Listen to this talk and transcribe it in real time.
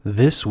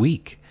This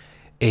week,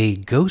 a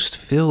ghost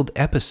filled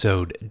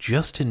episode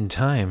just in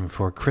time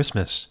for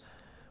Christmas.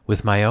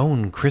 With my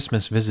own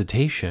Christmas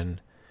visitation,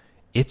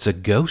 It's a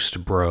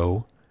Ghost,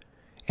 Bro,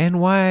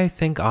 and why I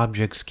think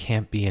objects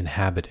can't be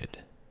inhabited.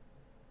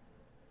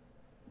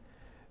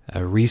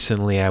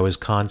 Recently, I was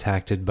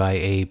contacted by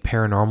a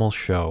paranormal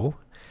show.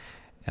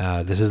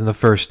 This isn't the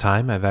first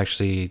time. I've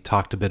actually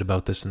talked a bit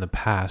about this in the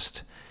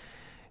past.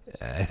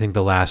 I think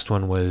the last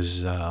one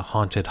was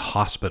haunted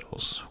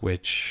hospitals,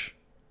 which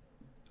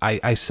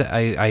I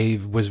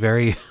was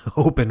very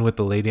open with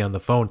the lady on the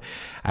phone.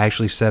 I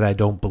actually said I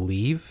don't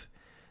believe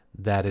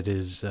that it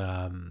is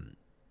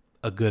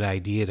a good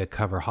idea to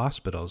cover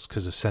hospitals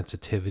because of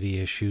sensitivity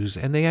issues,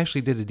 and they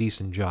actually did a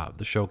decent job.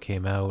 The show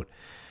came out,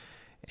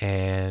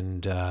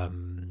 and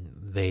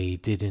they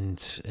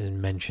didn't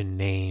mention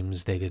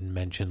names, they didn't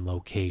mention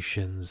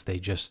locations, they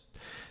just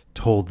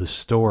told the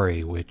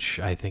story, which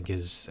I think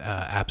is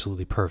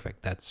absolutely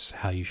perfect. That's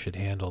how you should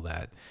handle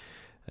that,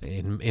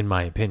 in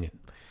my opinion.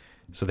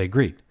 So they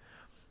agreed.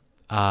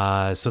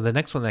 So the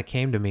next one that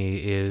came to me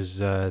is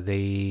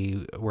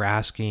they were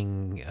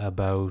asking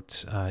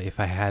about if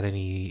I had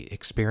any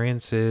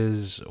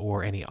experiences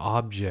or any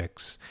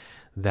objects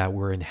that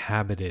were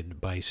inhabited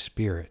by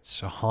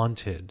spirits,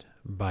 haunted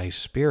by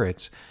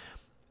spirits.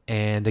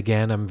 And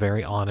again, I'm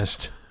very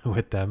honest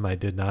with them. I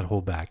did not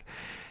hold back.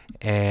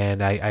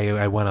 And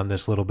I went on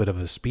this little bit of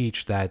a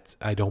speech that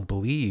I don't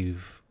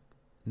believe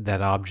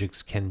that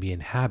objects can be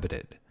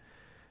inhabited.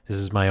 This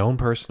is my own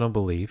personal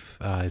belief.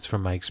 It's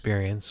from my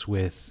experience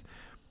with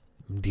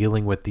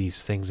dealing with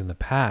these things in the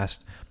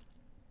past.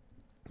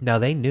 Now,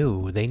 they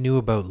knew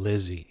about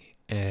Lizzie.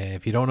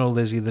 If you don't know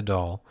Lizzie the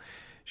doll,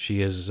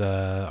 she is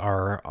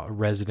our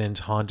resident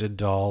haunted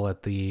doll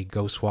at the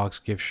Ghost Walks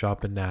gift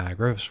shop in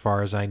Niagara, as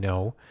far as I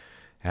know.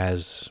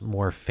 As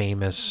more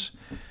famous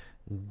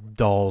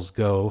dolls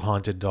go,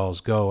 haunted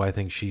dolls go, I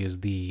think she is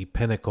the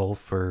pinnacle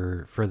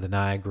for the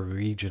Niagara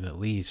region, at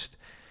least.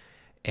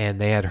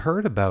 And they had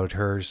heard about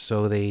her,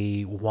 so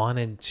they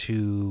wanted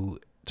to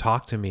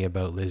talk to me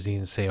about Lizzie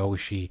and say, "Oh, is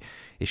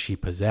she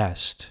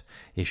possessed?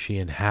 Is she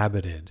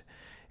inhabited?"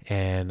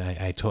 And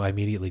I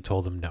immediately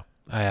told them no.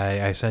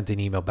 I sent an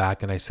email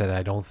back and I said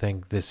I don't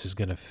think this is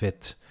going to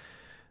fit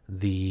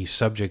the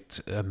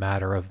subject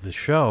matter of the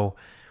show.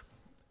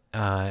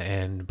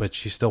 But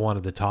she still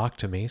wanted to talk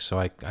to me, so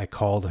I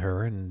called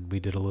her and we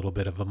did a little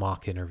bit of a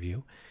mock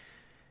interview.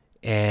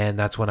 And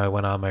that's when I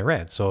went on my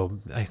rant. So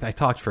I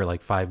talked for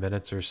like 5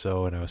 minutes or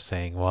so, and I was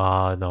saying,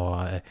 well, no,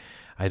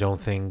 I don't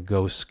think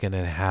ghosts can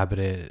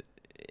inhabit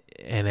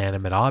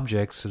inanimate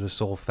objects. The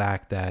sole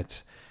fact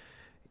that,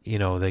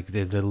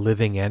 the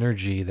living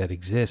energy that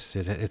exists,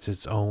 it's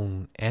its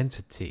own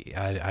entity.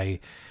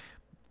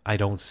 I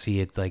don't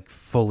see it like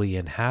fully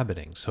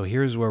inhabiting. So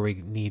here's where we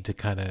need to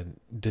kind of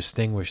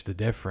distinguish the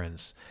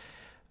difference.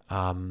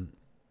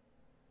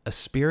 A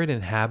spirit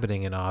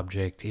inhabiting an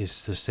object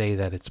is to say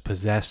that it's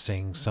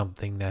possessing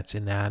something that's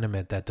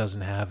inanimate, that doesn't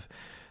have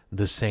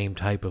the same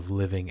type of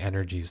living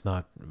energies,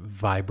 not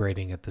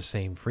vibrating at the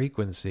same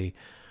frequency.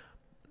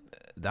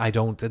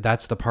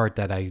 That's the part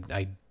that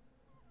I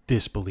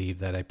disbelieve,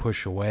 that I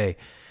push away.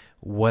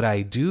 What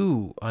I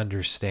do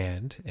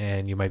understand,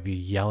 and you might be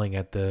yelling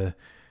at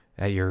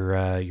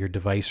your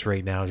device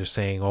right now, just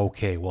saying,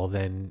 okay, well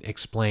then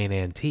explain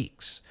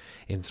antiques.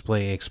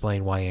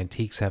 Explain why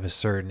antiques have a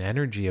certain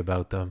energy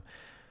about them.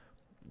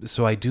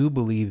 So I do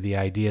believe the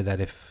idea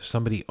that if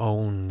somebody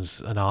owns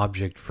an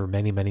object for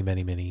many, many,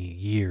 many, many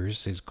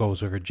years, it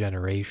goes over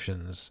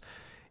generations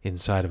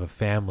inside of a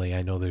family.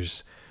 I know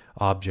there's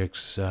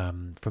objects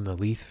from the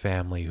Leith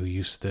family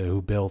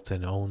who built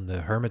and owned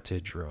the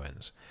Hermitage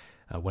ruins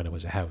when it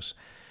was a house.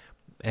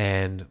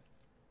 And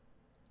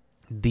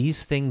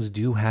these things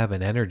do have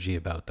an energy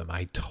about them.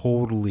 I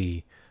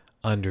totally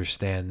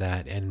understand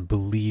that and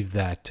believe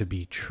that to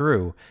be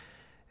true.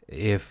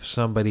 If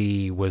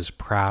somebody was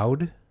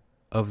proud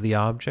of the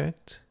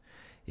object,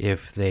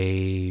 if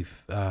they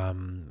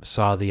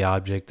saw the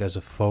object as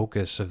a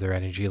focus of their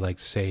energy, like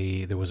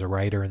say there was a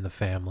writer in the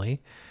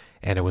family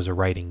and it was a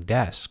writing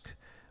desk,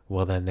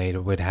 well then they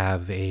would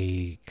have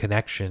a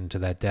connection to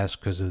that desk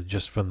because of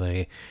just from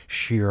the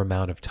sheer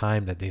amount of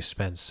time that they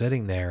spent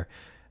sitting there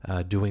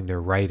doing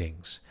their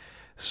writings.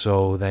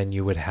 So then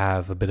you would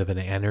have a bit of an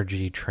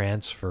energy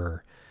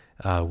transfer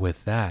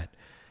with that.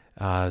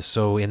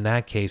 So in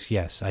that case,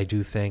 yes, I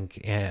do think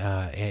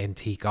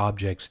antique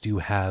objects do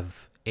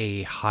have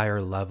a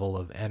higher level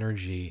of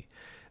energy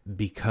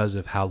because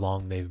of how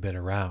long they've been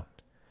around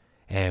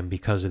and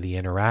because of the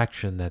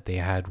interaction that they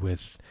had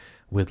with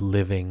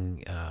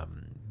living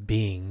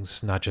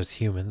beings, not just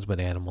humans,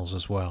 but animals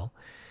as well,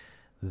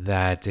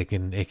 that it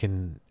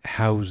can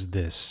house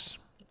this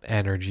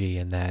energy.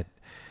 And that,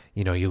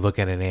 you look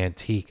at an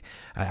antique,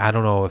 I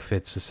don't know if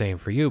it's the same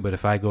for you, but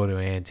if I go to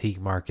an antique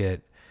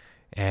market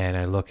and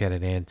I look at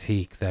an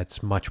antique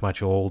that's much,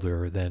 much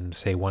older than,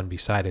 say, one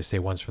beside it, say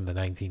one's from the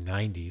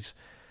 1990s,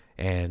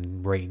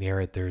 and right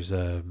near it there's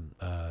a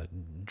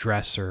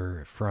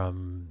dresser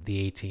from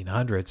the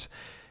 1800s,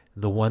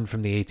 The one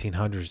from the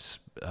 1800s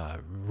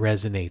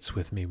resonates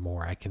with me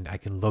more. I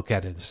can look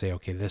at it and say,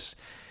 okay, this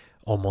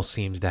almost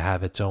seems to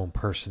have its own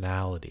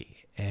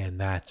personality, and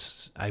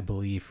that's, I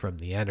believe, from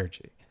the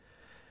energy.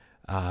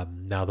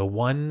 Now, the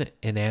one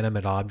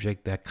inanimate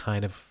object that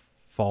kind of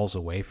falls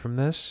away from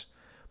this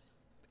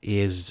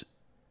is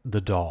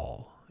the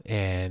doll,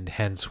 and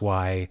hence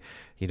why,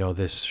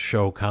 this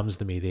show comes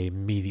to me. They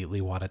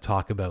immediately want to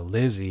talk about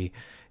Lizzie,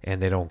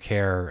 and they don't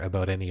care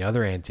about any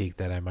other antique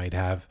that I might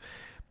have,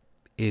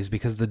 is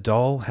because the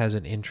doll has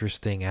an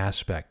interesting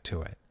aspect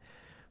to it.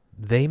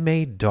 They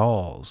made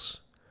dolls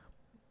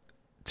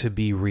to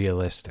be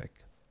realistic.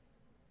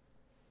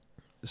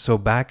 So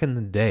back in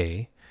the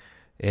day,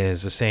 and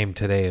it's the same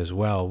today as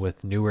well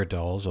with newer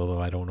dolls,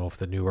 although I don't know if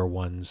the newer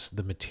ones,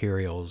 the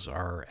materials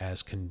are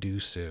as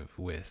conducive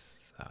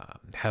with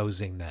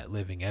housing that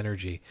living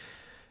energy.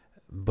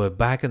 But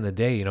back in the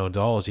day,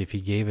 dolls, if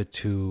you gave it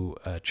to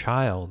a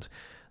child,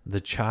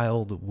 the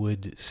child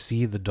would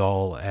see the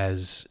doll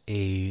as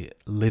a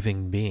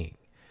living being.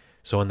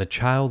 So in the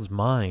child's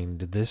mind,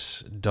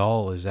 this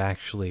doll is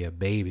actually a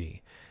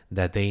baby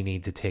that they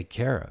need to take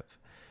care of.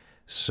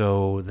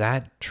 So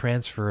that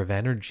transfer of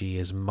energy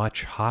is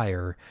much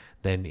higher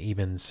than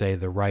even, say,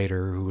 the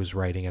writer who is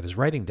writing at his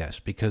writing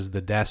desk, because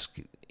the desk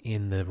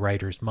in the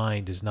writer's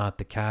mind is not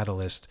the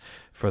catalyst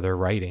for their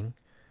writing.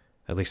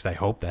 At least I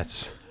hope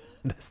that's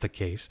the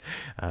case.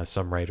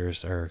 Some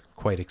writers are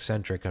quite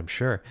eccentric, I'm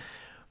sure.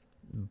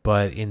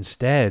 But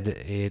instead,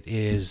 it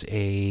is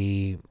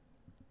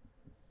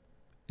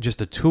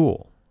just a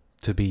tool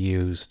to be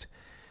used,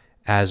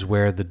 as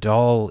where the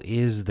doll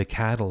is the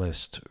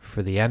catalyst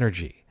for the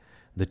energy.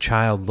 The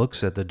child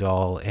looks at the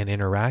doll and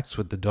interacts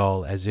with the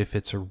doll as if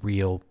it's a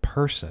real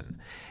person,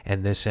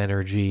 and this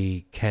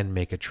energy can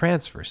make a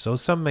transfer. So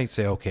some might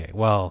say, okay,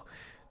 well,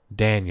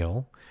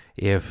 Daniel,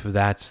 if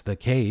that's the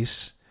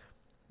case,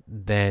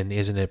 then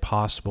isn't it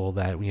possible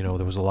that,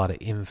 there was a lot of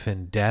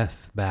infant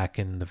death back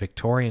in the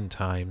Victorian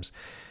times?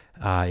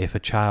 If a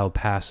child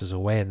passes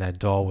away and that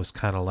doll was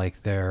kind of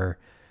like their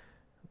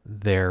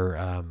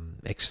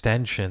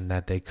extension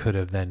that they could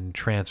have then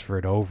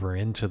transferred over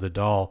into the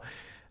doll.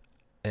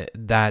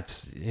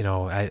 That's,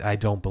 I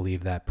don't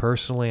believe that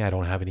personally. I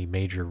don't have any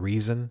major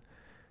reason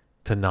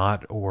to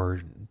not,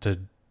 or to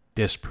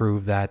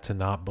disprove that, to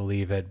not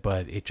believe it,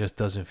 but it just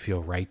doesn't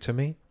feel right to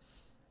me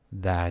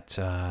that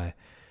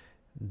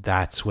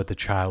that's what the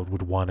child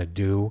would want to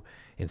do,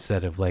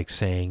 instead of like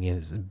saying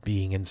is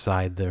being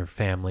inside their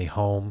family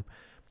home.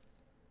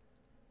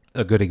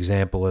 A good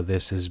example of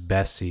this is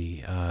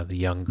Bessie, the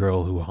young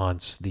girl who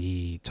haunts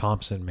the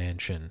Thompson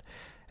Mansion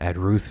at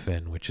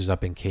Ruthven, which is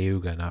up in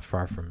Cayuga, not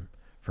far from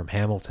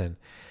Hamilton.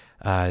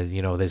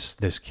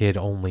 This kid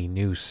only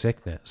knew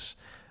sickness.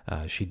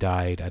 She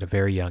died at a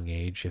very young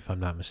age. If I'm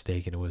not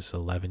mistaken, it was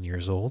 11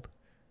 years old.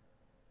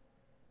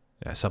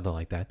 Something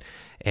like that.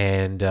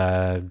 And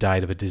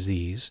died of a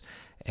disease.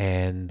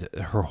 And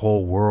her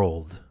whole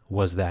world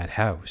was that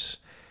house.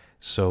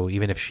 So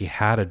even if she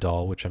had a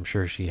doll, which I'm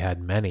sure she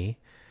had many,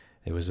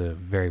 it was a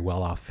very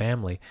well-off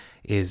family,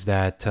 is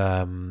that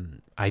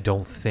I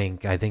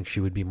think she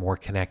would be more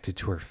connected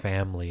to her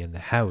family in the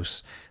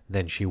house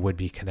than she would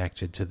be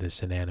connected to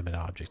this inanimate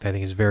object. I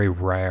think it's very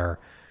rare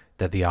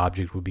that the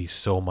object would be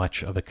so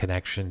much of a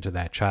connection to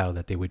that child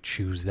that they would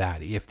choose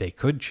that, if they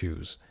could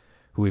choose.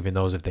 Who even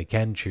knows if they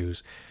can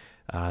choose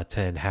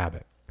to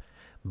inhabit.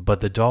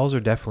 But the dolls are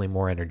definitely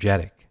more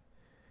energetic.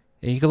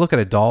 And you can look at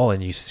a doll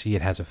and you see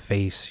it has a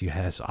face, it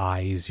has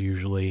eyes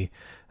usually,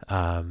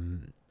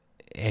 and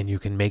you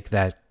can make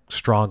that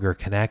stronger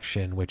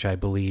connection, which I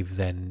believe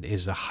then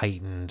is a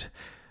heightened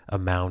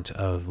amount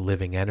of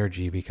living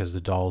energy, because the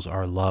dolls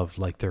are loved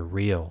like they're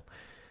real.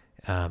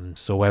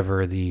 So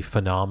whatever the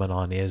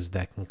phenomenon is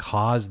that can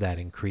cause that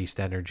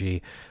increased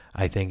energy,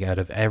 I think out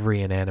of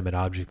every inanimate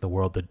object in the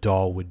world, the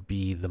doll would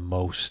be the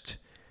most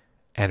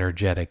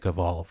energetic of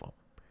all of them.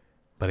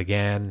 But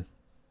again,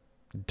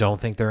 don't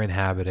think they're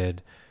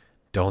inhabited,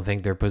 don't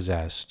think they're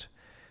possessed.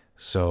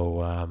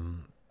 So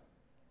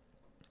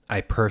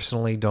I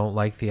personally don't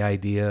like the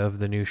idea of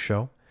the new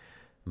show,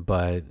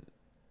 but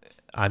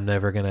I'm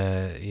never going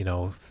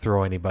to,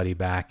 throw anybody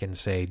back and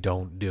say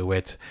don't do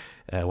it.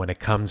 When it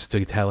comes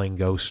to telling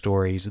ghost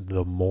stories,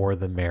 the more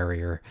the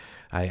merrier.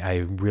 I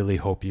really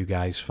hope you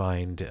guys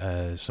find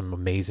some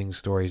amazing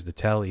stories to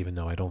tell, even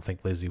though I don't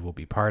think Lizzie will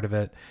be part of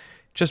it,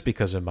 just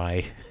because of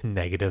my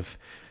negative,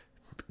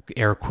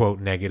 air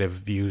quote, negative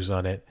views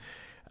on it.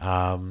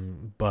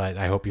 But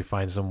I hope you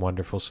find some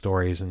wonderful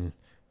stories and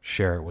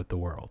share it with the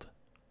world.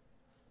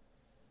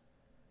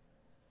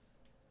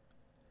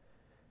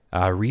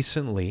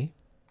 Recently,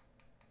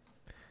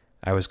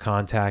 I was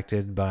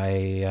contacted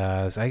by,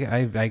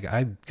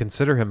 I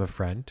consider him a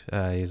friend.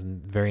 He's a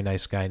very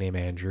nice guy named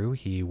Andrew.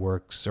 He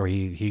works, or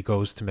he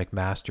goes to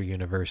McMaster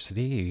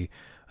University. He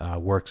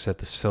works at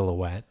the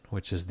Silhouette,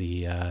 which is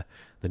the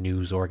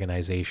news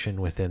organization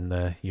within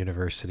the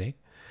university.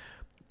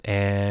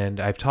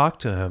 And I've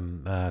talked to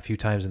him a few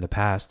times in the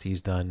past.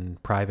 He's done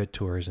private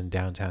tours in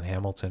downtown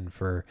Hamilton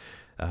for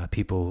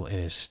people in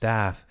his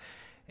staff.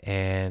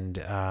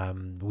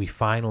 and we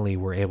finally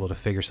were able to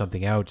figure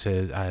something out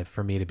to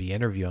for me to be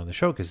interviewed on the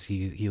show, because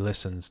he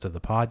listens to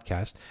the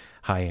podcast.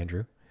 Hi,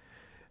 Andrew.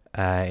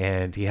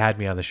 And he had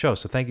me on the show.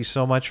 So thank you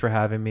so much for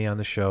having me on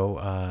the show.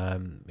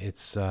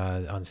 It's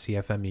on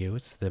CFMU.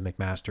 It's the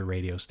McMaster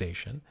radio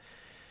station.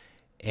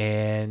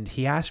 And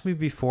he asked me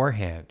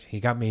beforehand.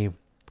 He got me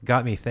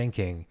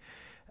thinking.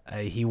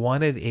 He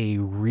wanted a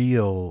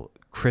real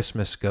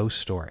Christmas ghost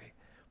story.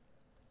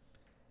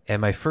 And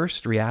my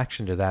first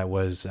reaction to that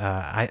was,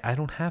 I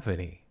don't have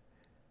any.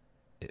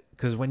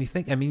 Because when you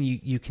think, I mean,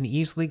 you can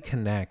easily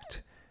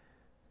connect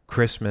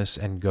Christmas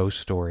and ghost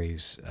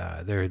stories.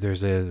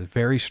 There's a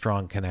very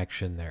strong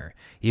connection there.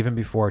 Even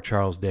before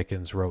Charles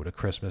Dickens wrote A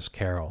Christmas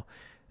Carol,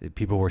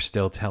 people were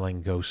still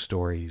telling ghost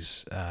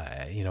stories,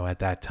 at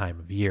that time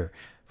of year,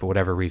 for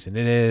whatever reason.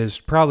 It is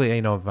probably,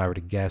 if I were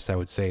to guess, I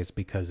would say it's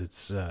because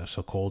it's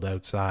so cold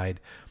outside.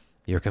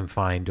 You're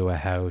confined to a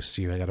house.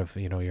 You're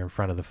in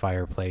front of the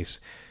fireplace.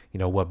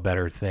 What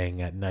better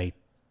thing at night,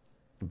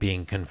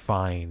 being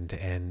confined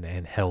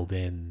and held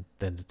in,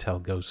 than to tell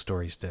ghost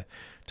stories to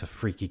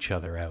freak each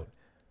other out.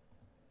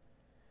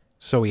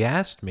 So he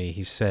asked me,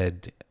 he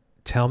said,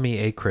 tell me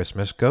a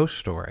Christmas ghost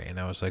story. And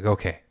I was like,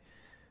 okay,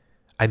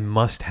 I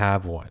must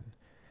have one.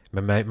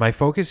 My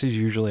focus is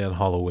usually on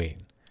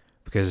Halloween,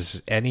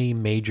 because any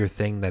major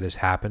thing that has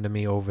happened to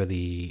me over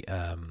the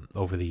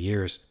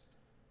years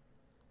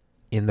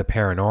in the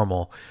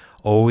paranormal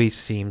always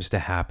seems to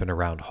happen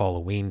around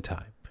Halloween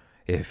time.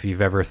 If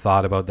you've ever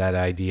thought about that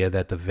idea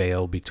that the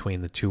veil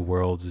between the two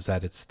worlds is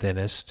at its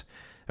thinnest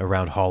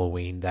around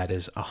Halloween, that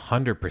is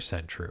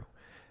 100% true.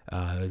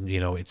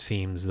 It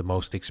seems the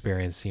most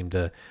experienced seem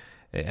to,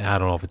 I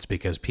don't know if it's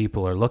because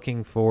people are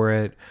looking for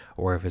it,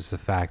 or if it's the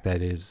fact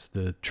that is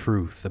the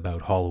truth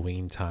about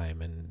Halloween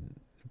time and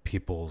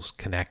people's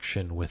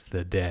connection with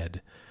the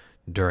dead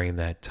during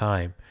that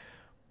time.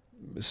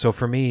 So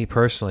for me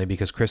personally,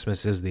 because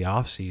Christmas is the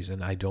off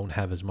season, I don't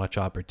have as much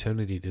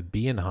opportunity to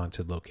be in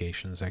haunted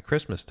locations at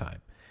Christmas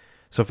time.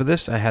 So for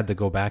this, I had to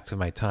go back to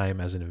my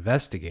time as an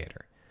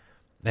investigator.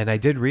 And I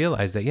did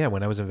realize that,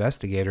 when I was an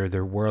investigator,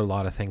 there were a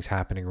lot of things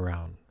happening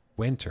around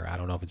winter. I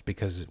don't know if it's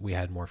because we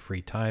had more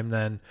free time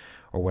then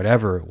or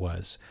whatever it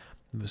was.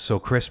 So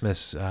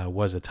Christmas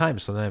was a time.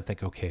 So then I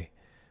think, okay,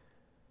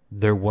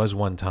 there was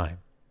one time.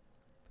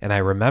 And I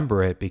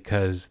remember it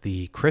because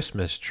the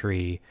Christmas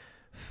tree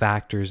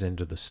factors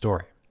into the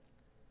story.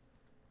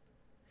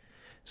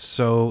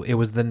 So it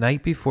was the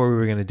night before we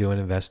were going to do an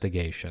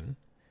investigation.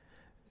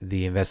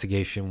 The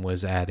investigation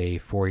was at a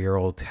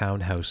 4-year-old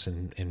townhouse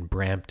in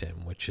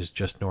Brampton, which is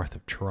just north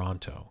of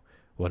Toronto.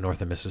 Well,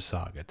 north of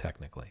Mississauga,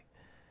 technically.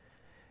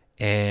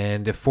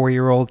 And a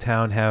 4-year-old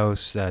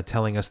townhouse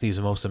telling us these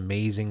most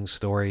amazing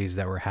stories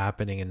that were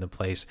happening in the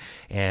place.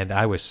 And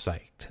I was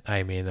psyched.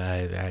 I mean,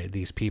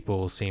 these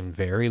people seemed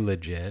very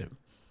legit.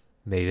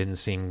 They didn't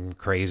seem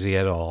crazy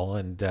at all.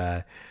 And,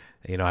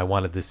 I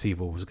wanted to see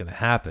what was going to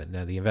happen.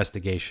 Now, the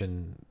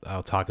investigation,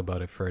 I'll talk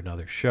about it for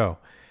another show.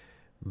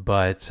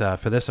 But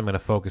for this, I'm going to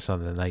focus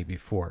on the night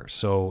before.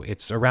 So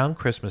it's around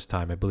Christmas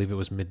time. I believe it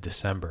was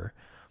mid-December.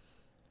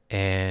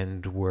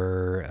 And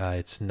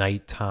it's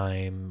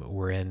nighttime.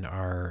 We're in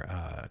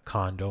our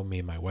condo, me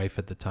and my wife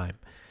at the time.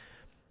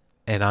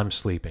 And I'm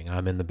sleeping.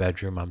 I'm in the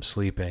bedroom. I'm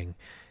sleeping.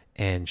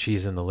 And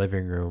she's in the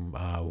living room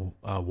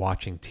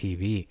watching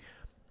TV.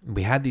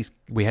 We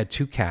had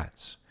 2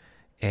 cats.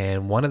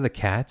 And one of the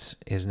cats,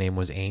 his name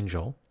was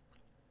Angel.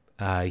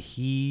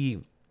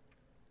 He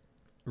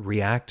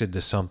reacted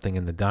to something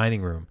in the dining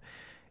room,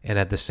 and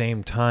at the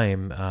same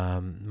time,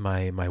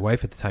 my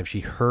wife at the time, she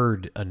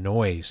heard a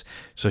noise,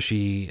 so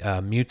she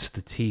mutes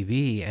the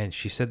TV, and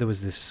she said there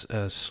was this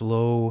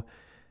slow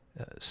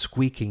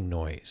squeaking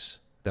noise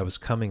that was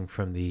coming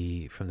from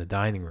the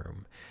dining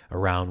room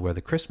around where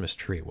the Christmas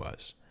tree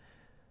was.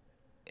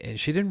 And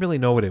she didn't really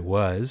know what it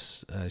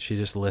was. She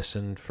just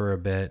listened for a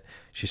bit.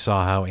 She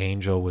saw how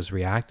Angel was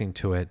reacting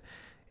to it.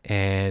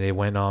 And it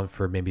went on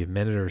for maybe a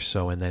minute or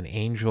so. And then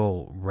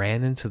Angel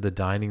ran into the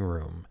dining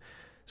room,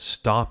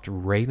 stopped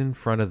right in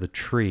front of the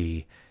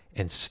tree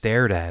and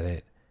stared at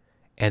it,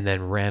 and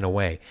then ran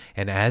away.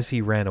 And as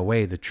he ran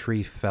away, the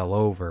tree fell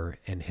over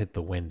and hit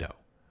the window.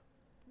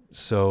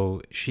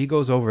 So she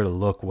goes over to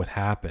look what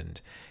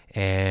happened.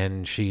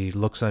 And she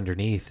looks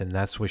underneath, and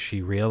that's where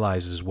she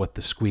realizes what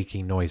the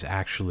squeaking noise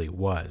actually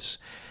was.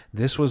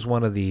 This was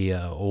one of the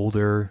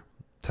older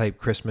type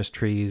Christmas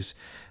trees.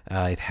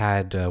 It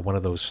had one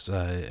of those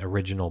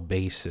original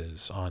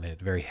bases on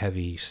it, very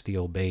heavy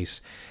steel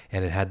base,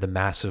 and it had the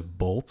massive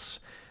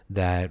bolts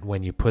that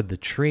when you put the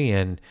tree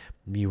in,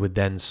 you would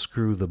then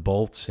screw the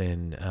bolts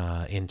in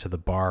into the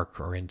bark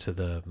or into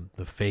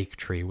the fake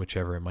tree,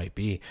 whichever it might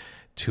be,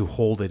 to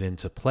hold it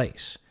into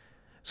place.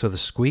 So the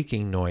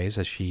squeaking noise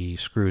as she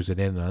screws it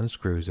in and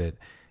unscrews it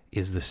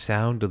is the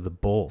sound of the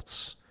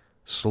bolts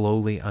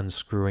slowly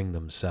unscrewing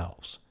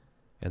themselves.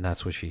 And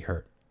that's what she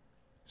heard.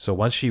 So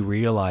once she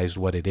realized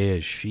what it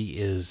is, she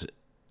is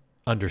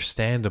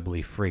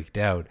understandably freaked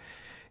out.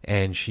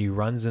 And she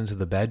runs into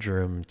the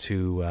bedroom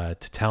to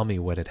tell me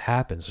what had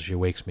happened. So she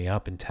wakes me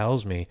up and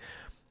tells me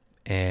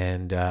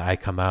And I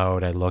come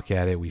out, I look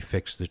at it, we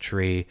fix the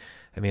tree.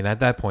 I mean, at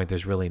that point,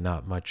 there's really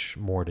not much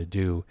more to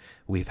do.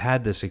 We've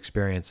had this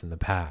experience in the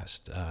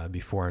past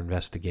before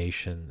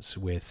investigations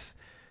with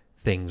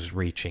things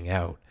reaching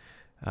out.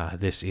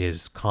 This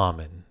is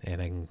common,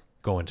 and I can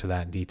go into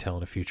that in detail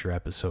in a future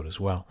episode as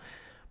well.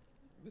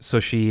 So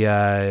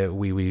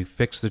we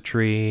fix the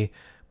tree,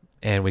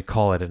 and we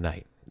call it a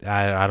night.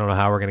 I don't know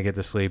how we're going to get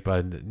to sleep,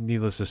 but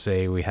needless to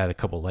say, we had a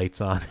couple lights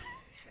on.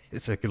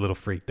 It's like a little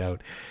freaked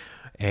out.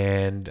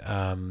 And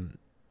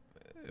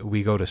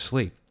we go to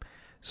sleep.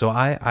 So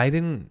I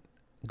didn't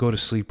go to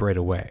sleep right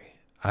away.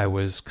 I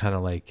was kind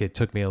of like, it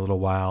took me a little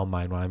while.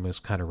 My mind was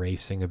kind of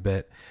racing a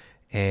bit.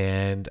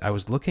 And I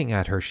was looking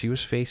at her. She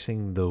was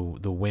facing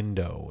the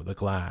window, the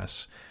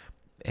glass,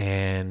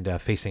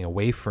 and facing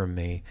away from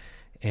me.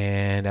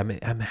 And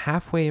I'm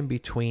halfway in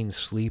between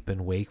sleep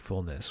and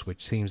wakefulness,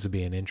 which seems to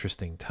be an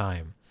interesting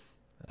time.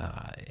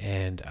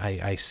 And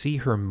I see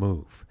her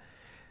move.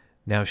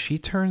 Now she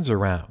turns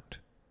around.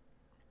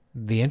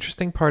 The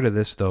interesting part of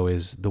this, though,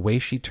 is the way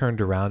she turned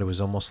around. It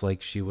was almost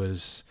like she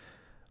was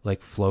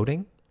like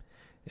floating.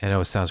 I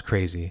know it sounds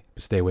crazy,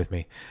 but stay with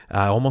me.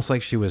 Almost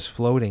like she was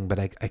floating, but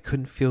I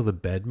couldn't feel the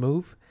bed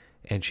move.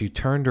 And she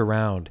turned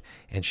around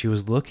and she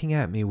was looking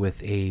at me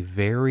with a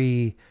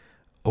very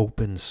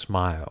open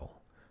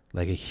smile,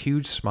 like a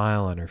huge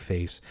smile on her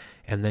face.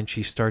 And then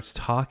she starts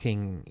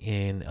talking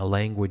in a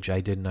language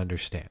I didn't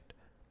understand.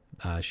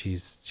 She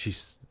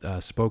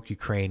spoke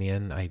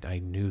Ukrainian. I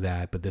knew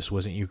that, but this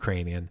wasn't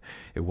Ukrainian.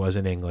 It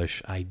wasn't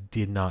English. I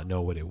did not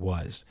know what it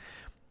was.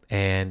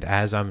 And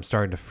as I'm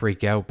starting to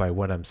freak out by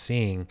what I'm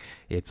seeing,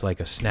 it's like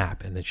a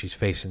snap, and then she's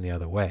facing the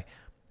other way.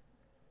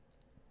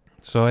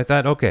 So I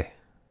thought, okay,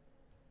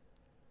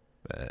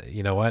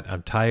 you know what?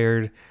 I'm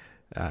tired.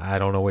 I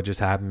don't know what just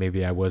happened.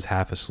 Maybe I was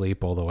half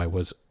asleep, although I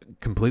was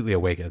completely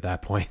awake at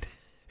that point.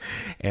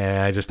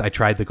 And I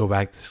tried to go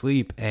back to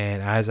sleep.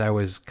 And as I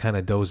was kind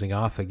of dozing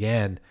off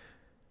again,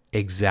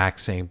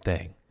 exact same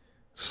thing.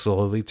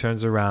 Slowly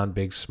turns around,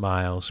 big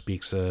smile,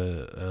 speaks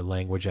a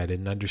language I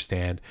didn't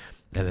understand,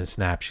 and then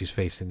snap, she's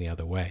facing the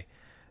other way.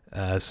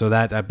 So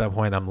that at that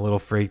point, I'm a little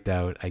freaked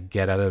out. I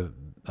get out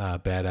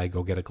of bed. I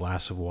go get a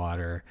glass of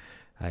water.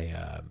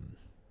 I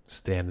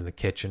stand in the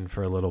kitchen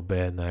for a little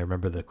bit, and I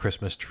remember the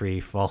Christmas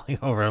tree falling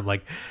over. I'm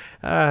like,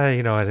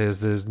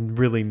 there's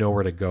really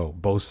nowhere to go.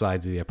 Both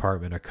sides of the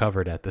apartment are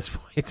covered at this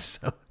point.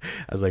 So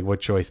I was like, what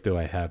choice do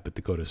I have but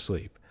to go to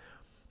sleep?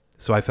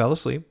 So I fell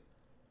asleep,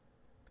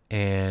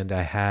 and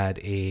I had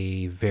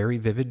a very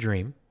vivid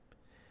dream.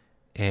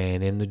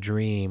 And in the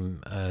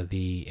dream,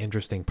 the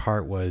interesting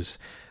part was,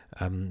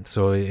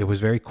 so it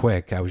was very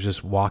quick. I was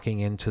just walking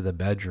into the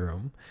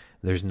bedroom.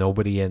 There's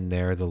nobody in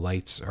there. The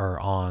lights are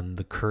on.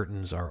 The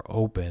curtains are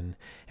open,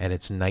 and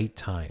it's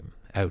nighttime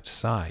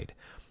outside.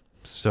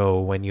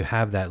 So when you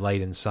have that light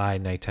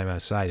inside, nighttime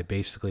outside, it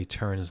basically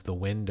turns the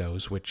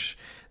windows, which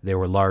there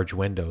were large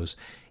windows,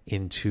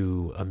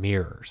 into a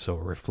mirror. So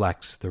it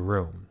reflects the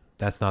room.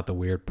 That's not the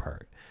weird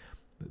part.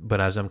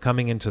 But as I'm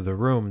coming into the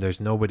room, there's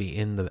nobody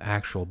in the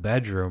actual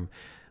bedroom,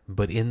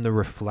 but in the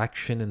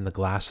reflection in the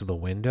glass of the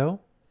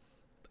window,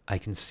 I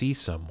can see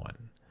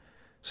someone.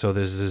 So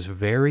there's this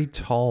very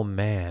tall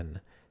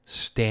man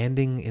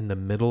standing in the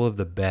middle of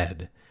the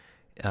bed,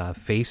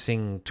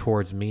 facing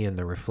towards me in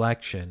the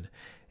reflection.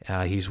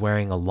 He's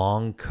wearing a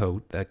long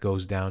coat that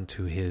goes down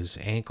to his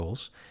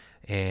ankles,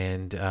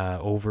 and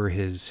on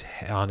his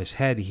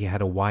head, he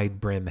had a wide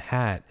brim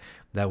hat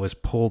that was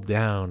pulled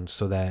down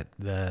so that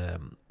the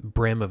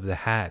brim of the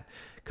hat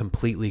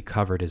completely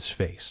covered his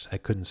face. I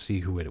couldn't see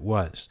who it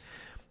was.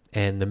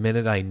 And the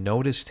minute I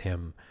noticed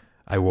him,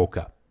 I woke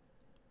up.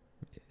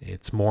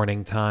 It's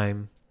morning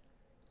time.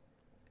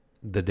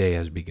 The day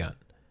has begun.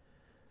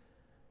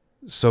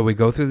 So we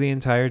go through the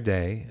entire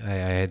day. I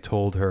had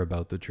told her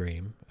about the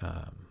dream,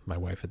 my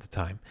wife at the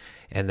time.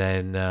 And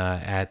then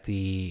at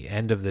the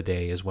end of the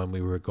day is when we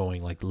were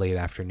going, like late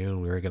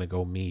afternoon, we were going to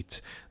go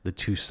meet the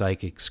two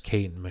psychics,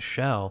 Kate and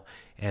Michelle.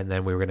 And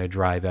then we were going to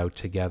drive out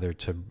together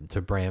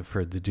to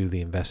Brantford to do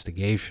the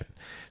investigation.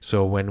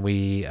 So when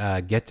we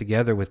get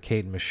together with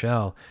Kate and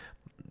Michelle,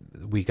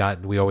 we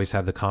always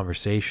have the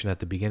conversation at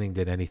the beginning.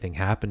 Did anything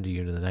happen to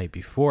you the night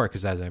before?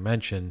 Because as I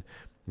mentioned,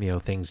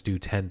 things do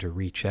tend to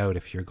reach out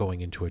if you're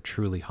going into a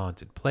truly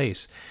haunted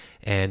place.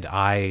 And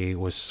I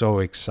was so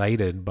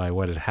excited by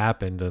what had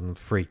happened and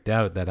freaked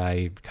out that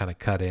I kind of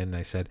cut in.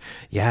 I said,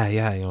 yeah,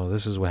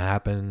 this is what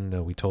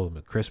happened. We told them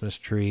a Christmas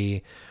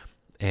tree.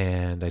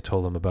 And I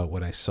told them about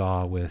what I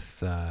saw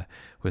with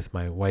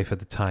my wife at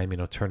the time,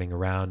 turning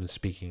around and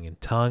speaking in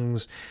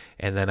tongues.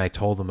 And then I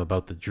told them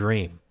about the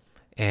dream.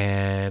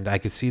 And I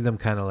could see them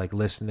kind of like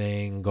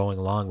listening, going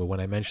along. But when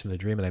I mentioned the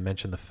dream and I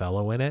mentioned the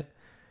fellow in it,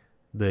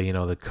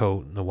 the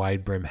coat and the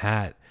wide brim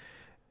hat,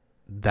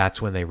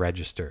 that's when they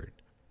registered.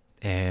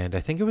 And I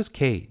think it was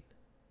Kate.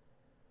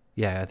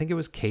 Yeah, I think it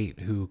was Kate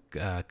who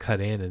cut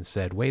in and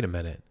said, wait a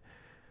minute,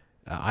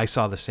 I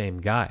saw the same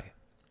guy.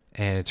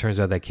 And it turns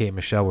out that Kate and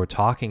Michelle were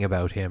talking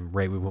about him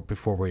right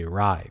before we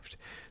arrived.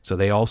 So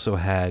they also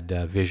had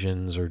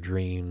visions or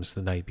dreams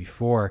the night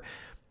before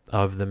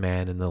of the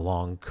man in the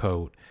long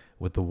coat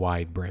with the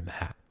wide brim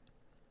hat.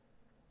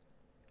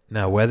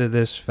 Now, whether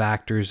this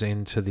factors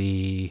into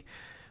the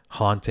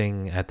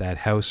haunting at that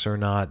house or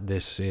not,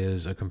 this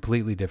is a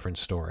completely different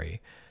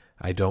story.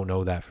 I don't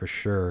know that for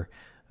sure,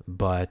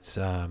 but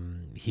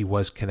he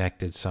was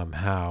connected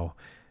somehow.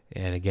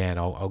 And again,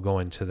 I'll go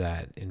into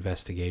that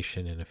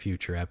investigation in a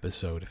future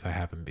episode if I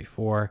haven't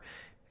before,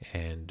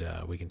 and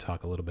we can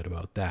talk a little bit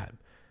about that.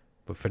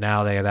 But for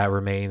now, that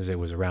remains. It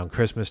was around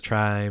Christmas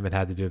time. It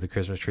had to do with the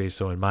Christmas tree.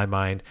 So in my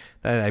mind,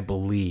 that I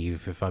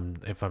believe, if I'm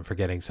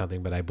forgetting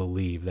something, but I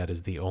believe that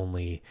is the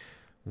only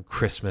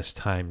Christmas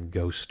time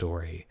ghost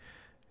story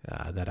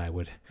that I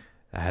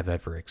have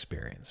ever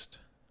experienced.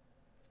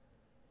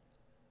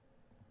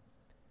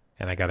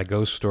 And I got a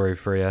ghost story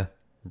for you,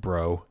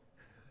 bro.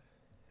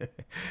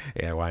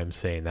 Yeah, why I'm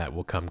saying that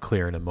will come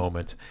clear in a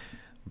moment.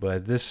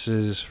 But this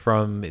is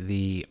from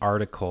the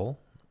article.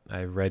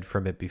 I've read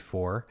from it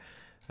before.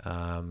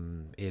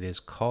 It is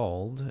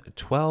called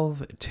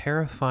 12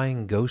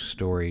 Terrifying Ghost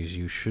Stories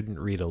You Shouldn't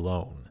Read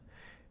Alone.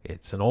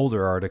 It's an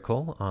older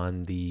article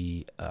on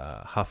the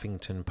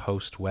Huffington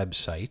Post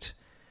website.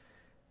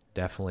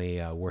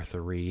 Definitely worth a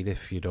read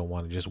if you don't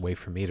want to just wait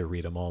for me to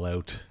read them all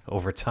out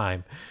over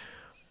time.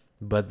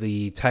 But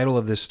the title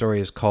of this story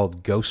is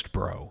called Ghost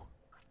Bro.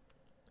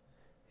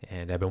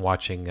 And I've been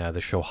watching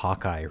the show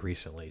Hawkeye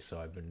recently, so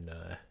I've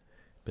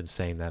been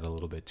saying that a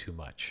little bit too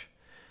much.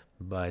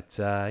 But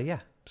yeah,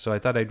 so I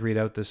thought I'd read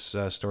out this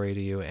story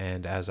to you,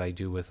 and as I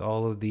do with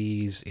all of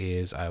these,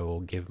 is I will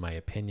give my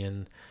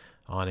opinion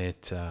on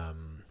it,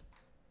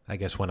 I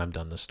guess when I'm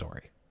done the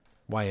story.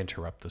 Why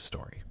interrupt the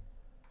story?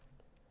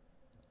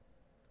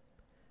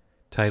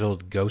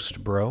 Titled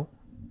Ghost Bro.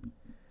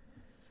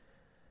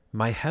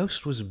 My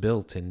house was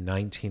built in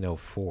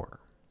 1904.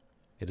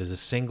 It is a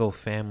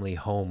single-family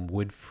home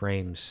wood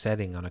frame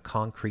setting on a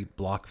concrete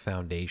block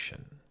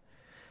foundation.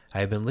 I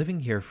have been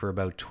living here for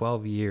about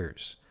 12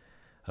 years.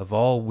 Of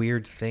all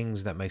weird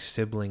things that my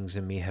siblings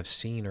and me have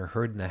seen or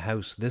heard in the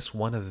house, this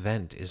one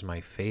event is my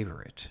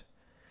favorite.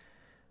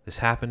 This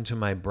happened to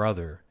my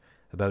brother.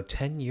 About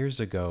 10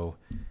 years ago,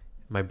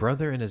 my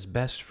brother and his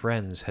best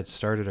friends had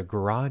started a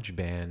garage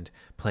band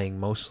playing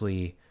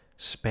mostly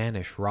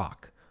Spanish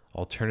rock,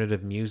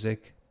 alternative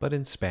music, but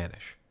in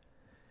Spanish.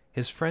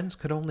 His friends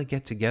could only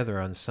get together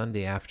on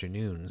Sunday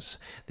afternoons.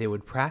 They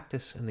would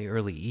practice in the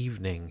early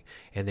evening,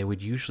 and they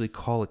would usually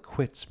call it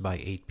quits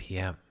by 8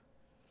 p.m.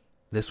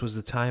 This was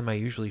the time I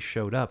usually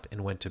showed up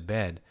and went to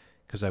bed,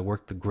 because I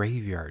worked the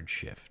graveyard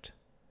shift.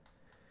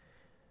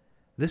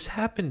 This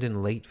happened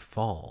in late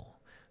fall,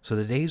 so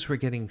the days were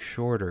getting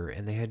shorter,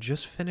 and they had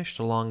just finished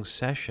a long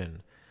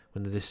session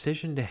when the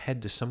decision to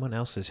head to someone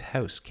else's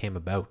house came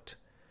about.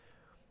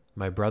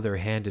 My brother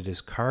handed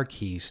his car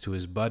keys to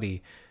his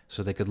buddy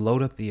so they could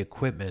load up the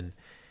equipment.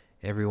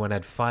 Everyone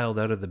had filed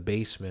out of the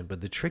basement,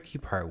 but the tricky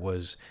part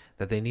was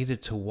that they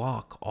needed to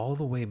walk all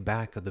the way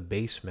back of the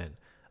basement,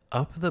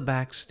 up the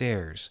back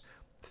stairs,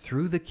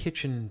 through the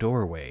kitchen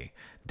doorway,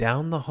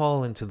 down the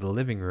hall into the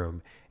living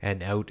room,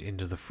 and out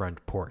into the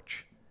front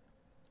porch.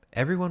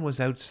 Everyone was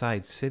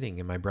outside sitting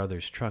in my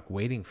brother's truck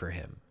waiting for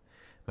him.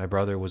 My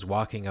brother was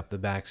walking up the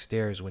back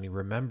stairs when he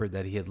remembered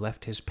that he had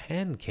left his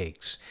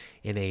pancakes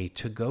in a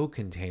to-go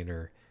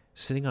container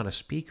sitting on a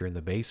speaker in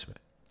the basement.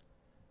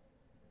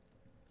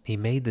 He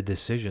made the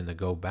decision to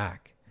go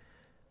back.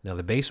 Now,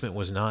 the basement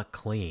was not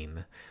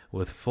clean.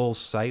 With full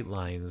sight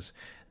lines,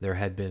 there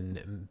had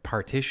been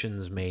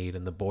partitions made,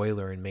 and the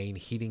boiler and main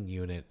heating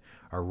unit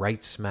are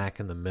right smack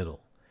in the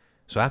middle.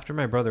 So after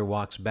my brother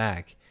walks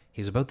back,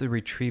 he's about to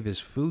retrieve his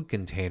food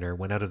container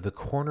when out of the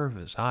corner of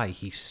his eye,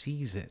 he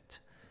sees it.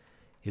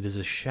 It is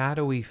a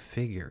shadowy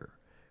figure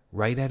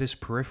right at his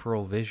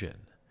peripheral vision.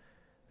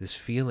 This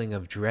feeling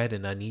of dread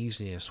and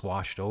uneasiness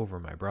washed over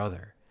my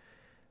brother.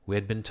 We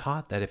had been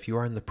taught that if you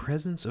are in the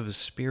presence of a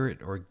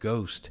spirit or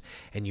ghost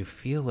and you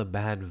feel a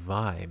bad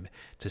vibe,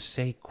 to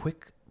say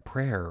quick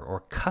prayer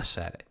or cuss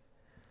at it.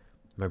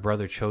 My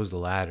brother chose the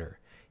latter.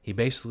 He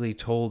basically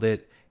told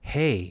it,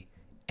 "Hey,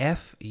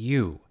 F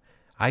you.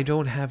 I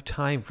don't have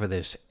time for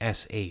this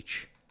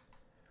SH."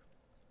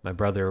 My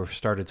brother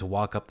started to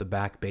walk up the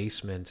back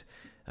basement,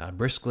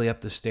 briskly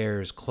up the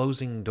stairs,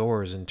 closing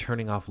doors and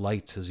turning off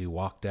lights as he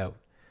walked out.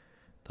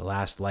 The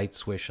last light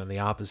switch on the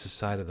opposite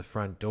side of the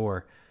front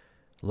door.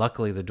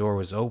 Luckily, the door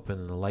was open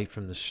and the light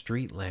from the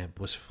street lamp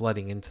was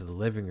flooding into the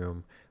living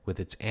room with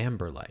its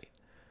amber light.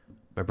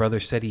 My brother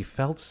said he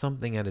felt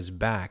something at his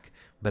back,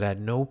 but at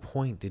no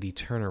point did he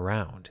turn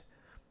around.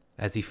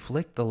 As he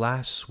flicked the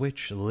last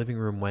switch, the living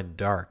room went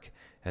dark,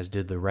 as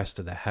did the rest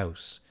of the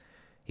house.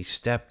 He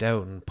stepped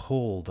out and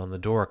pulled on the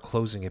door,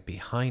 closing it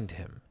behind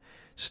him.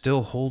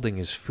 Still holding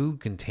his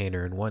food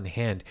container in one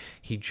hand,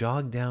 he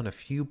jogged down a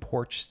few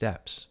porch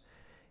steps.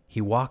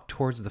 He walked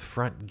towards the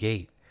front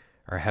gate.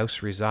 Our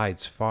house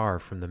resides far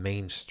from the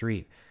main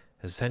street,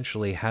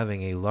 essentially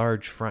having a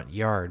large front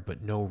yard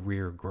but no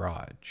rear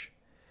garage.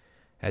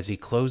 As he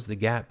closed the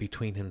gap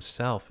between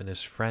himself and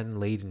his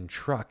friend-laden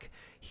truck,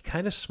 he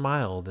kind of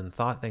smiled and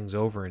thought things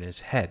over in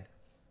his head,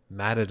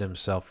 mad at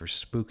himself for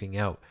spooking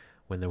out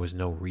when there was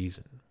no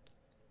reason.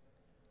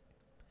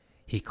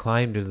 He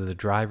climbed into the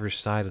driver's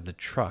side of the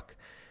truck,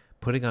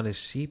 putting on his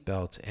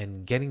seatbelt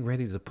and getting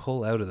ready to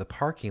pull out of the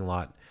parking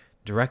lot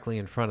directly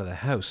in front of the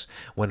house,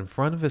 when in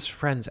front of his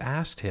friends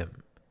asked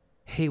him,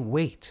 "Hey,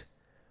 wait,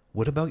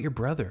 what about your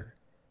brother?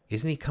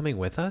 Isn't he coming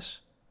with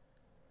us?"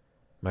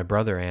 My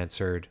brother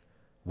answered,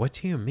 "What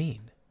do you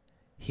mean?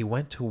 He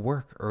went to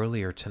work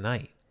earlier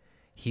tonight.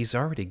 He's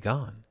already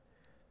gone.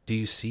 Do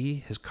you see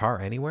his car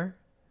anywhere?"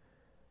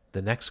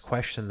 The next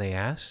question they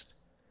asked,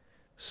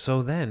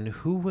 "So then,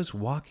 who was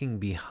walking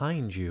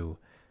behind you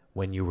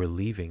when you were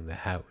leaving the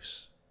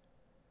house?"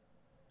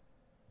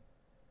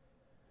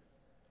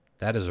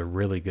 That is a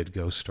really good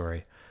ghost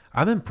story.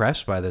 I'm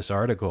impressed by this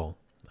article.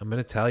 I'm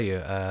going to tell you,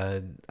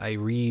 I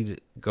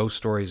read ghost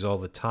stories all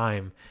the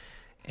time.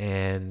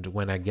 And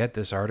when I get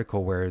this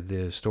article where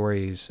the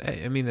stories,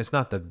 I mean, it's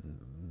not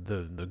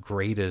the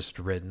greatest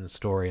written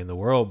story in the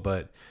world,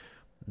 but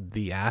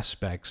the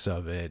aspects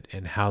of it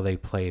and how they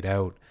played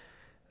out,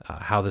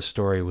 how the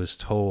story was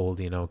told,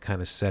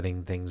 kind of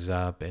setting things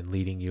up and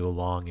leading you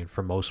along. And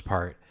for most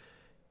part,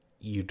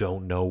 you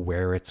don't know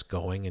where it's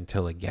going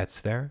until it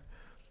gets there.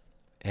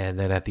 And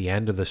then at the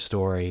end of the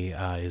story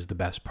is the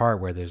best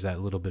part, where there's that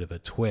little bit of a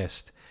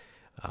twist.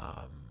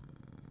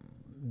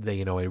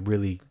 It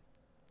really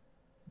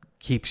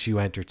keeps you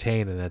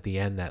entertained, and at the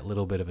end, that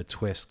little bit of a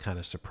twist kind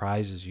of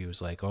surprises you.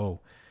 It's like, oh,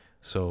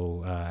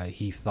 so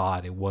he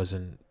thought it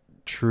wasn't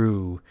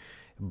true,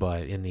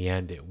 but in the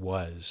end it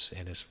was,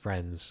 and his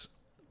friends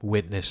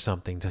witnessed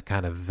something to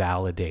kind of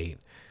validate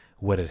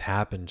what had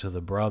happened to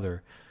the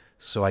brother.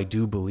 So I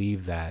do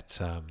believe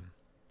that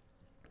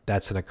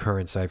that's an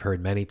occurrence I've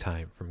heard many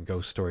times from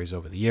ghost stories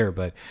over the year,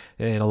 but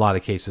in a lot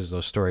of cases,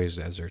 those stories,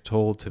 as they're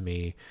told to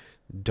me,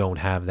 don't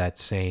have that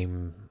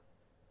same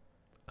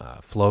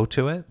flow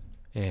to it,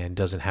 and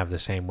doesn't have the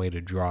same way to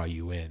draw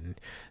you in.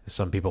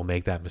 Some people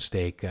make that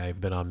mistake.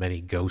 I've been on many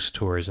ghost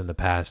tours in the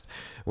past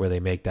where they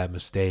make that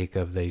mistake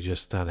of they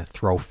just kind of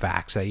throw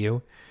facts at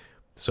you.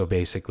 So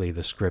basically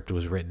the script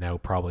was written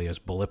out probably as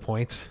bullet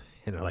points.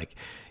 And they're like,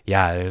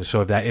 yeah. And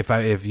so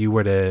if you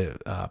were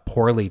to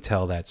poorly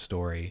tell that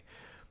story,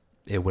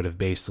 it would have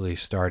basically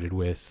started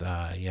with,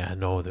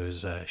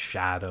 there's a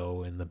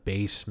shadow in the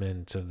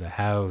basement of the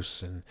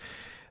house, and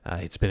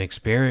it's been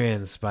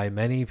experienced by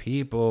many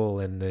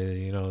people, and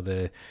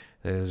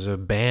there's a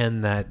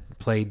band that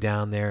played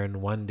down there,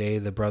 and one day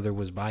the brother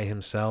was by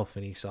himself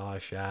and he saw a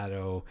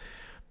shadow,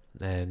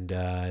 and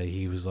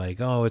he was like,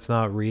 "Oh, it's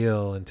not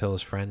real," until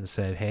his friend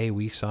said, "Hey,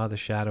 we saw the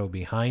shadow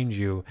behind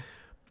you,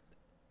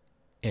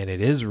 and it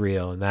is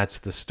real," and that's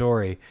the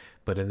story.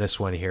 But in this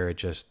one here, it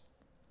just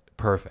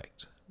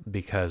perfect,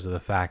 because of the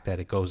fact that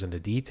it goes into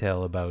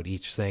detail about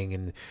each thing,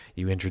 and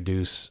you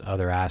introduce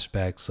other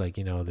aspects, like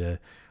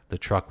the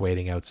truck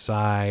waiting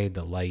outside,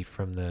 the light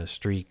from the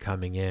street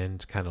coming in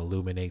to kind of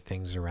illuminate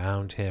things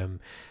around him.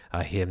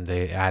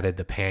 They added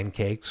the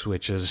pancakes,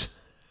 which is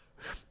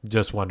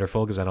just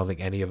wonderful, because I don't think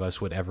any of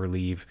us would ever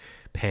leave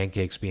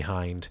pancakes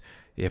behind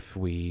if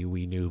we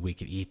knew we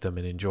could eat them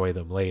and enjoy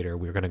them later.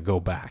 We're going to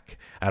go back.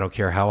 I don't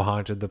care how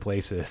haunted the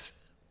place is.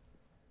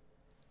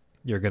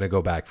 You're going to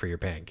go back for your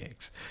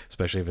pancakes,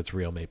 especially if it's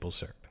real maple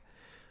syrup.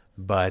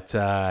 But so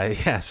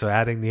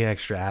adding the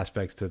extra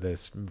aspects to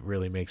this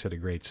really makes it a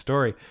great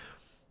story.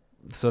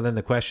 So then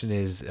the question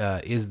is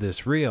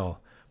this real?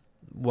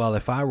 Well,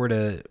 if I were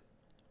to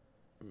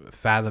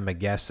fathom a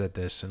guess at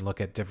this and look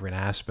at different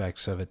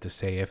aspects of it to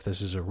say if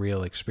this is a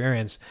real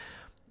experience,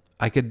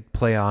 I could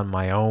play on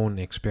my own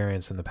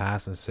experience in the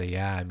past and say,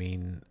 yeah, I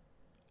mean,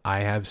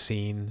 I have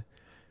seen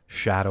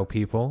shadow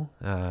people.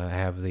 I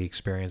have the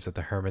experience at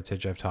the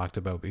Hermitage I've talked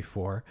about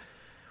before.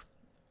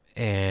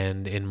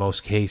 And in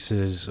most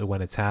cases,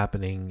 when it's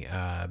happening,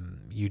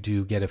 you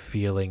do get a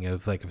feeling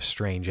of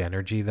strange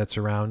energy that's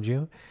around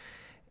you.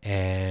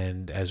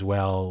 And as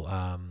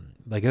well,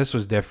 this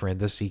was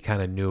different. He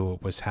kind of knew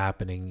what was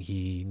happening.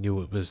 He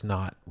knew it was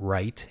not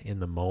right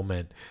in the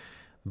moment.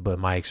 But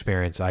my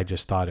experience, I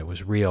just thought it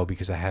was real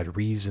because I had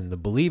reason to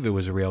believe it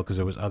was real because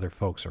there was other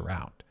folks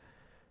around.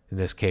 In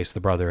this case, the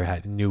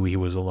brother knew he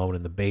was alone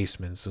in the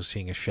basement, so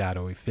seeing a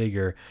shadowy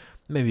figure,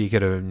 maybe he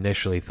could have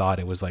initially thought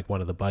it was like one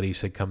of the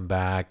buddies had come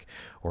back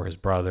or his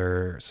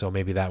brother, so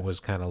maybe that was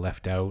kind of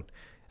left out.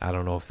 I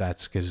don't know if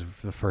that's because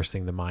the first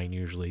thing the mind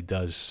usually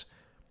does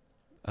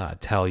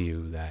tell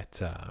you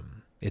that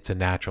it's a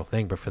natural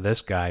thing. But for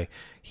this guy,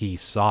 he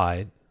saw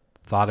it,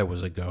 thought it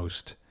was a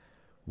ghost,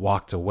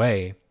 walked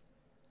away,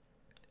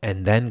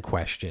 and then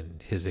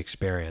questioned his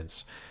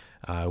experience,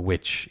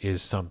 which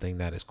is something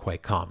that is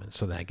quite common.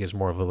 So that gives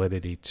more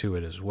validity to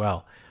it as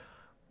well.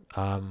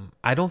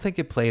 I don't think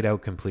it played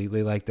out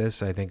completely like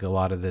this. I think a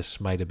lot of this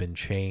might have been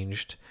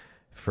changed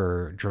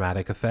for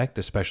dramatic effect,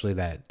 especially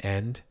that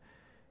end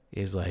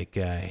is like,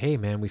 hey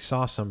man, we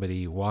saw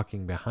somebody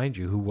walking behind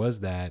you. Who was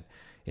that?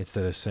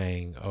 Instead of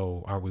saying,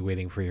 oh, aren't we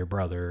waiting for your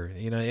brother?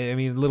 I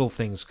mean, little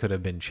things could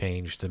have been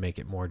changed to make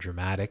it more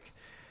dramatic.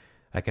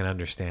 I can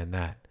understand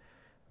that.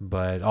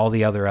 But all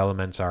the other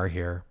elements are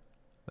here.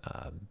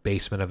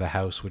 Basement of a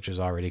house, which is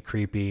already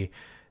creepy.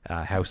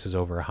 House is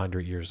over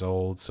 100 years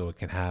old, so it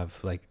can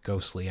have like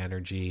ghostly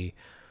energy.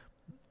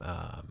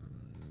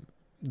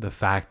 The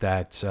fact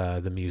that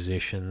the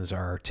musicians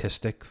are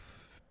artistic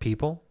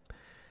people,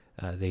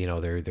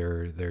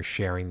 they're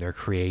sharing their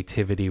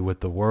creativity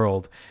with the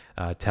world,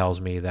 tells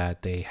me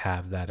that they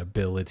have that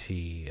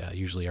ability.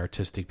 Usually,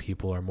 artistic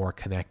people are more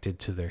connected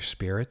to their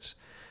spirits,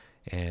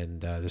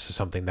 and this is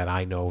something that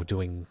I know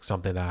doing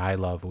something that I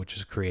love, which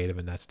is creative,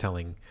 and that's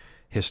telling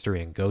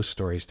history and ghost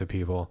stories to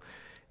people.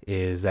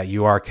 Is that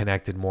you are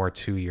connected more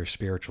to your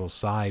spiritual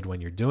side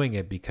when you're doing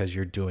it because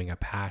you're doing a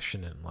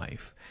passion in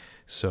life.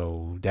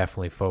 So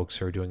definitely folks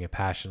who are doing a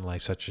passion in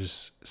life, such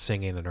as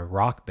singing in a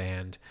rock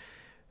band,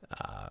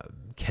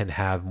 can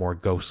have more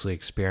ghostly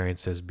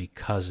experiences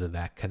because of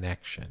that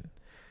connection.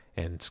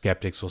 And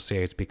skeptics will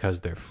say it's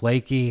because they're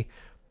flaky.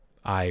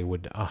 I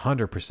would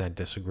 100%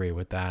 disagree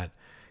with that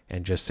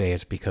and just say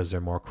it's because they're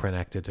more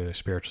connected to their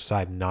spiritual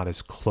side, not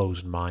as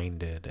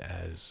closed-minded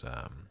as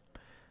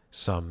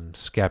some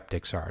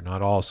skeptics are.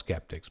 Not all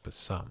skeptics, but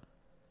some.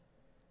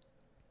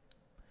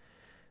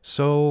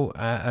 So,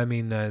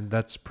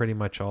 that's pretty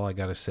much all I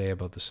got to say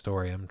about the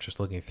story. I'm just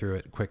looking through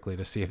it quickly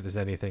to see if there's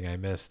anything I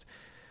missed.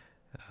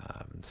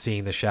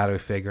 Seeing the shadow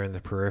figure in the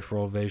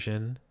peripheral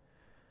vision.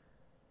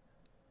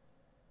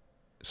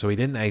 So he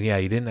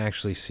didn't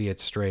actually see it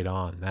straight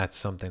on. That's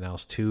something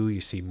else too. You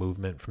see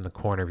movement from the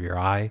corner of your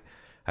eye.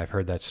 I've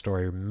heard that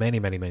story many,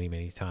 many, many,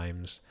 many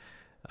times.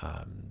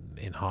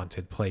 In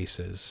haunted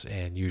places,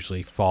 and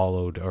usually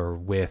followed or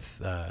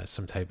with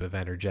some type of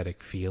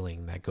energetic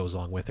feeling that goes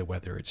along with it,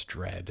 whether it's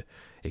dread,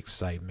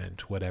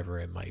 excitement, whatever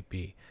it might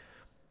be.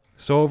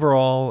 So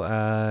overall,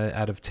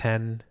 out of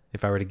 10,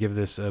 if I were to give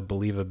this a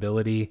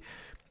believability,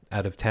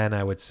 out of 10,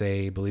 I would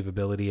say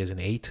believability is an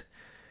 8.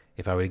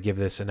 If I were to give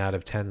this an out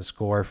of 10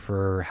 score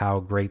for how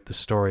great the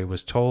story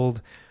was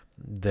told,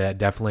 that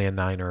definitely a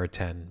 9 or a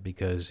 10,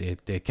 because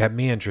it kept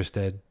me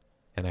interested,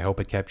 and I hope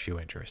it kept you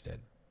interested.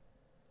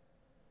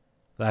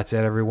 That's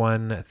it,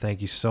 everyone.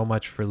 Thank you so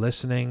much for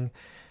listening.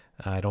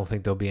 I don't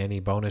think there'll be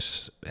any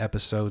bonus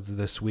episodes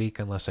this week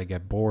unless I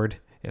get bored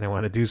and I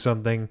want to do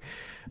something.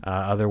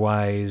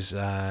 Otherwise,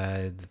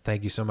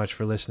 thank you so much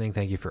for listening.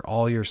 Thank you for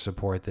all your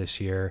support this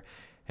year.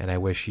 And I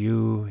wish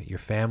you, your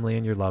family,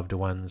 and your loved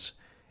ones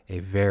a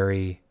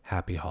very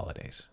happy holidays.